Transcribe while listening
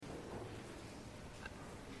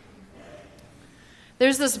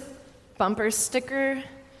There's this bumper sticker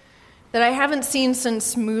that I haven't seen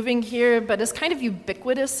since moving here, but is kind of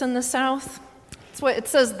ubiquitous in the South. It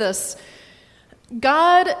says this: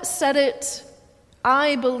 God said it,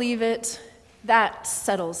 I believe it, that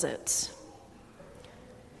settles it.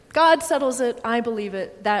 God settles it, I believe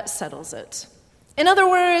it, that settles it. In other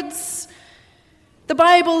words, the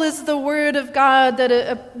Bible is the word of God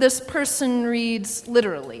that this person reads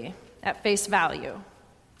literally, at face value.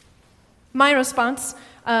 My response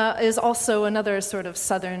is also another sort of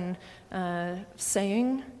Southern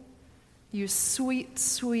saying: you sweet,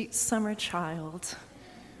 sweet summer child.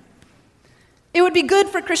 It would be good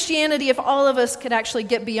for Christianity if all of us could actually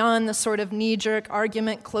get beyond the sort of knee-jerk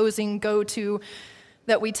argument closing go-to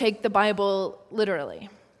that we take the Bible literally.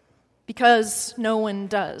 Because no one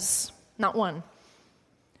does. Not one.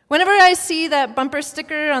 Whenever I see that bumper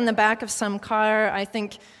sticker on the back of some car, I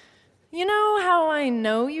think, you know how I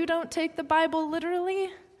know you don't take the Bible literally?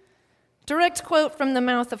 Direct quote from the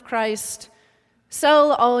mouth of Christ: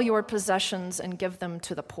 sell all your possessions and give them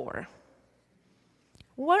to the poor.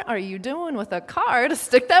 What are you doing with a car to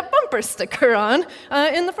stick that bumper sticker on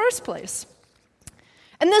in the first place?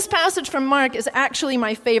 And this passage from Mark is actually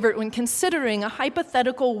my favorite when considering a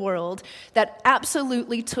hypothetical world that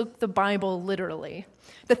absolutely took the Bible literally.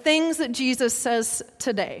 The things that Jesus says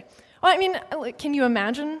today. Well, I mean, can you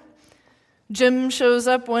imagine? Jim shows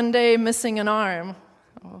up one day missing an arm.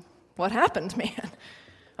 Oh, what happened, man?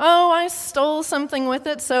 Oh, I stole something with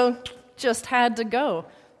it, so just had to go.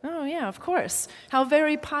 Oh, yeah, of course. How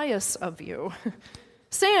very pious of you.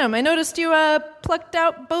 Sam, I noticed you plucked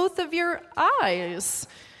out both of your eyes.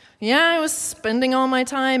 Yeah, I was spending all my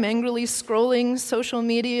time angrily scrolling social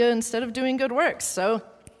media instead of doing good works, so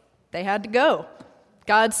they had to go.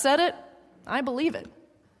 God said it, I believe it.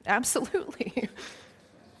 Absolutely.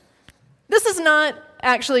 This is not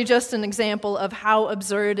actually just an example of how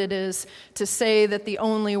absurd it is to say that the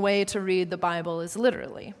only way to read the Bible is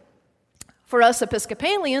literally. For us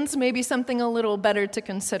Episcopalians, maybe something a little better to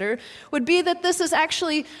consider would be that this is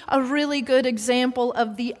actually a really good example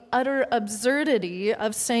of the utter absurdity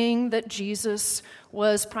of saying that Jesus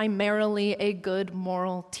was primarily a good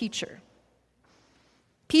moral teacher.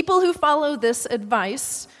 People who follow this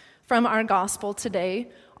advice from our gospel today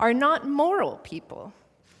are not moral people.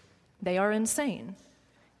 They are insane.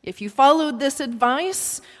 If you followed this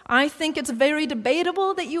advice, I think it's very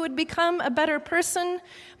debatable that you would become a better person,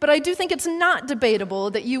 but I do think it's not debatable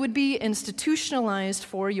that you would be institutionalized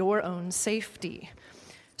for your own safety.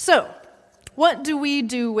 So, what do we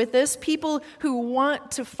do with this? People who want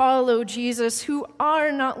to follow Jesus, who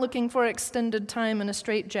are not looking for extended time in a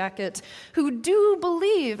straitjacket, who do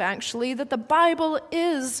believe, actually, that the Bible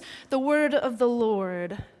is the word of the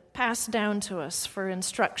Lord, passed down to us for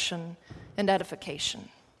instruction and edification.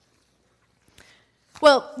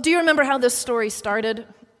 Well, do you remember how this story started?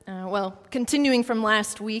 Continuing from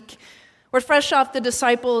last week, we're fresh off the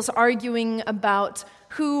disciples arguing about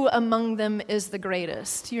who among them is the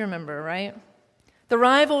greatest. You remember, right? The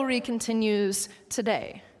rivalry continues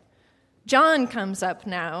today. John comes up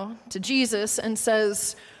now to Jesus and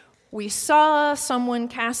says, "We saw someone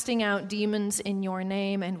casting out demons in your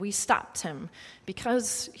name, and we stopped him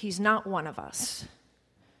because he's not one of us."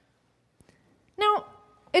 Now,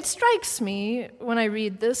 it strikes me when I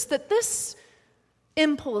read this that this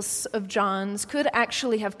impulse of John's could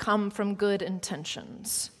actually have come from good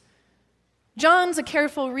intentions. John's a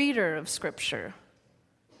careful reader of Scripture.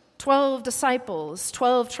 12 disciples,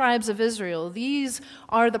 12 tribes of Israel, these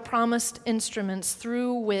are the promised instruments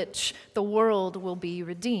through which the world will be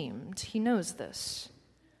redeemed. He knows this.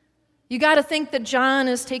 You got to think that John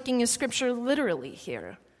is taking his Scripture literally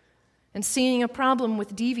here and seeing a problem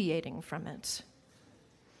with deviating from it.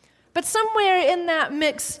 But somewhere in that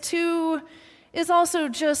mix, too, is also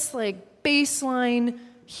just like baseline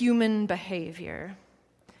human behavior.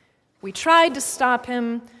 We tried to stop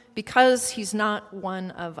him because he's not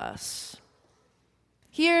one of us.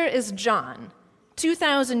 Here is John,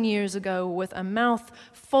 2,000 years ago, with a mouth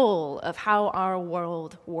full of how our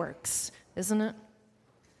world works, isn't it?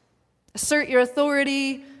 Assert your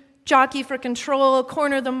authority, jockey for control,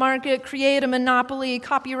 corner the market, create a monopoly,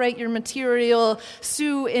 copyright your material,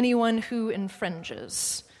 sue anyone who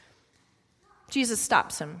infringes. Jesus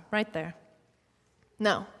stops him right there.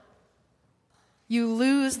 No. You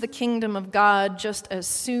lose the kingdom of God just as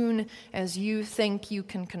soon as you think you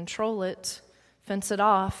can control it, fence it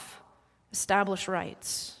off, establish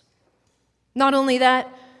rights. Not only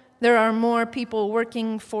that, there are more people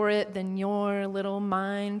working for it than your little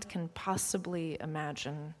mind can possibly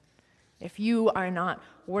imagine. If you are not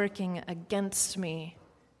working against me,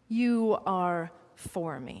 you are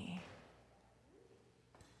for me.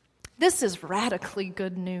 This is radically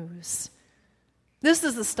good news. This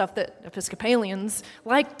is the stuff that Episcopalians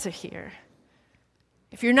like to hear.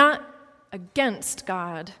 If you're not against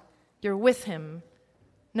God, you're with him.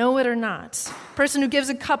 Know it or not. Person who gives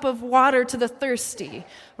a cup of water to the thirsty,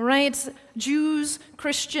 right? Jews,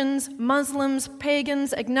 Christians, Muslims,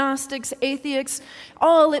 pagans, agnostics, atheists,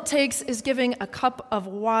 all it takes is giving a cup of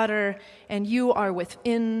water and you are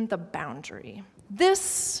within the boundary.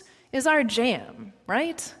 This is our jam,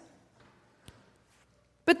 right?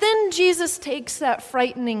 But then Jesus takes that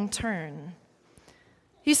frightening turn.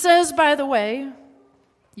 He says, by the way,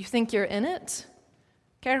 you think you're in it?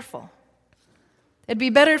 Careful. It'd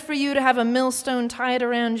be better for you to have a millstone tied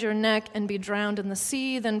around your neck and be drowned in the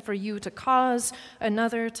sea than for you to cause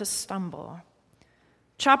another to stumble.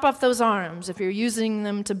 Chop off those arms if you're using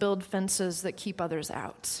them to build fences that keep others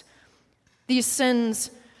out. These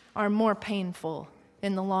sins are more painful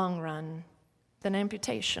in the long run than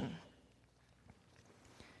amputation.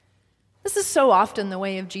 This is so often the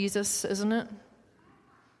way of Jesus, isn't it?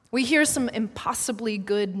 We hear some impossibly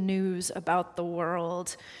good news about the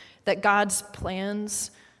world, that God's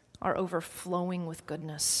plans are overflowing with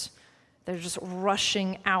goodness. They're just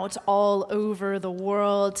rushing out all over the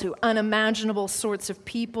world to unimaginable sorts of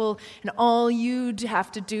people, and all you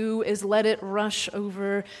have to do is let it rush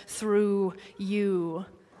over through you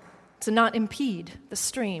to not impede the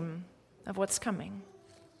stream of what's coming.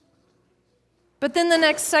 But then the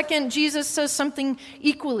next second, Jesus says something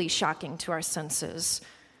equally shocking to our senses.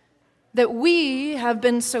 That we have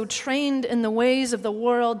been so trained in the ways of the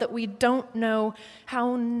world that we don't know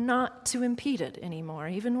how not to impede it anymore,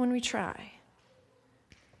 even when we try.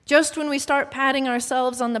 Just when we start patting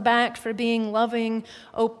ourselves on the back for being loving,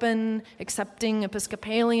 open, accepting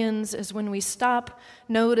Episcopalians is when we stop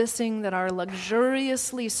noticing that our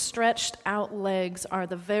luxuriously stretched out legs are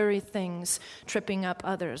the very things tripping up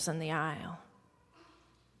others in the aisle.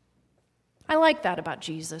 I like that about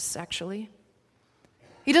Jesus, actually.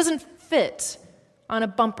 He doesn't fit on a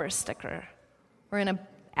bumper sticker or in an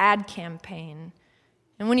ad campaign.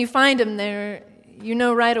 And when you find him there, you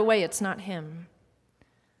know right away it's not him.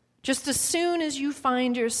 Just as soon as you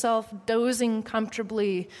find yourself dozing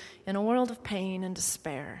comfortably in a world of pain and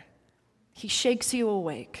despair, he shakes you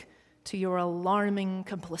awake to your alarming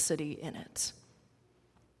complicity in it.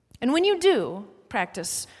 And when you do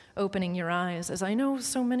practice opening your eyes, as I know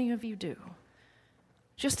so many of you do,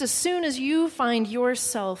 just as soon as you find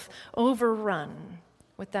yourself overrun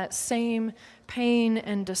with that same pain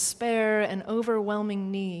and despair and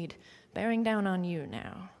overwhelming need bearing down on you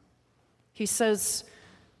now, he says,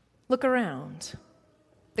 look around.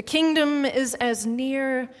 The kingdom is as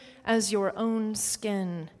near as your own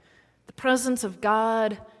skin, the presence of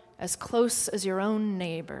God as close as your own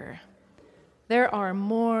neighbor. There are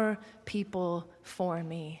more people for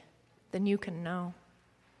me than you can know.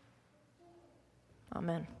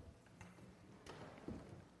 Amen.